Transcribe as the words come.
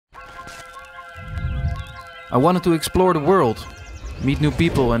I wanted to explore the world, meet new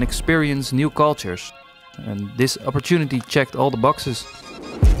people and experience new cultures. And this opportunity checked all the boxes.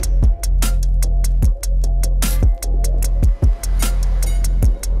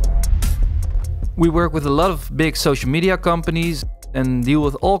 We work with a lot of big social media companies and deal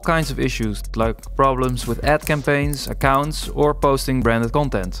with all kinds of issues, like problems with ad campaigns, accounts, or posting branded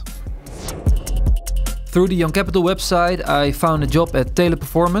content. Through the YoungCapital website, I found a job at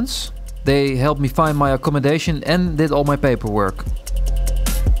Teleperformance. They helped me find my accommodation and did all my paperwork.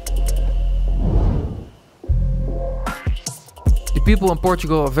 The people in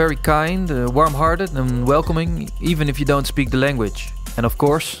Portugal are very kind, warm-hearted and welcoming, even if you don't speak the language. And of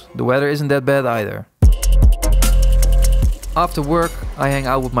course, the weather isn't that bad either. After work, I hang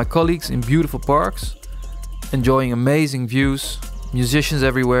out with my colleagues in beautiful parks, enjoying amazing views, musicians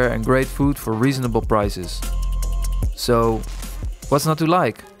everywhere and great food for reasonable prices. So, what's not to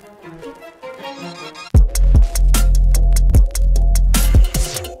like?